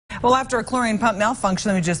Well, after a chlorine pump malfunction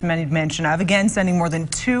that we just made mention of, again sending more than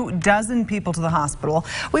 24 people to the hospital,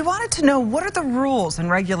 we wanted to know, what are the rules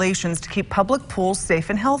and regulations to keep public pools safe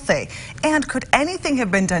and healthy? And could anything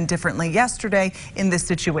have been done differently yesterday in this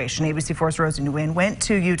situation? ABC4's Rosie Nguyen went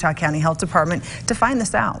to Utah County Health Department to find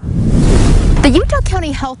this out. The Utah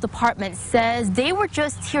County Health Department says they were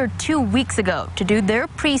just here 2 weeks ago to do their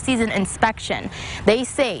preseason inspection. They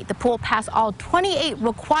say the pool passed all 28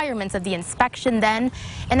 requirements of the inspection then,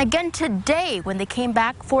 and again today when they came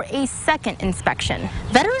back for a second inspection.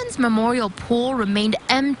 Veterans Memorial Pool remained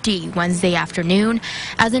empty Wednesday afternoon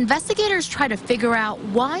as investigators tried to figure out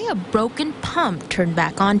why a broken pump turned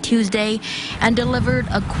back on Tuesday and delivered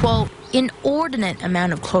a, quote, inordinate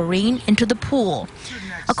amount of chlorine into the pool.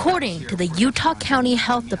 According to the Utah County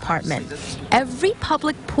Health Department, every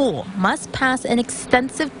public pool must pass an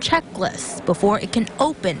extensive checklist before it can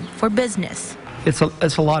open for business. It's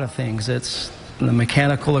a lot of things. It's the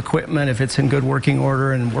mechanical equipment, if it's in good working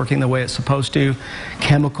order and working the way it's supposed to,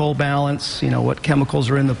 chemical balance, what chemicals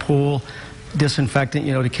are in the pool, disinfectant,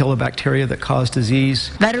 to kill the bacteria that cause disease.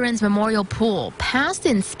 Veterans Memorial Pool passed the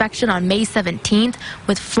inspection on May 17th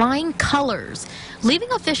with flying colors,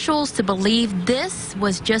 leaving officials to believe this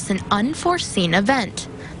was just an unforeseen event.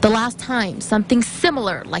 The last time something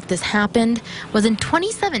similar like this happened was in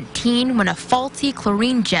 2017 when a faulty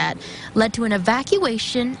chlorine jet led to an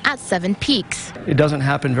evacuation at Seven Peaks. It doesn't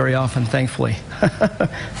happen very often, thankfully.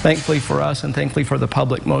 Thankfully for us and thankfully for the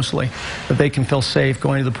public mostly, that they can feel safe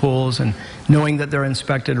going to the pools and knowing that they're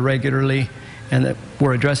inspected regularly and that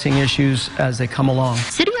we're addressing issues as they come along.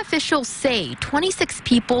 City officials say 26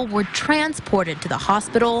 people were transported to the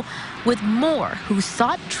hospital, with more who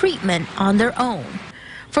sought treatment on their own.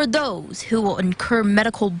 For those who will incur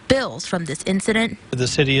medical bills from this incident, the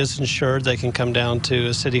city is insured. They can come down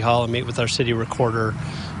to City Hall and meet with our city recorder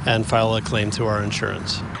and file a claim through our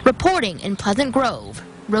insurance. Reporting in Pleasant Grove,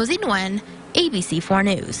 Rosie Nguyen, ABC4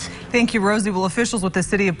 News. Thank you, Rosie. Well, officials with the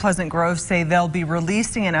city of Pleasant Grove say they'll be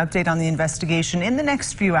releasing an update on the investigation in the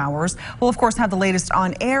next few hours. We'll, of course, have the latest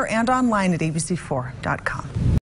on air and online at abc4.com.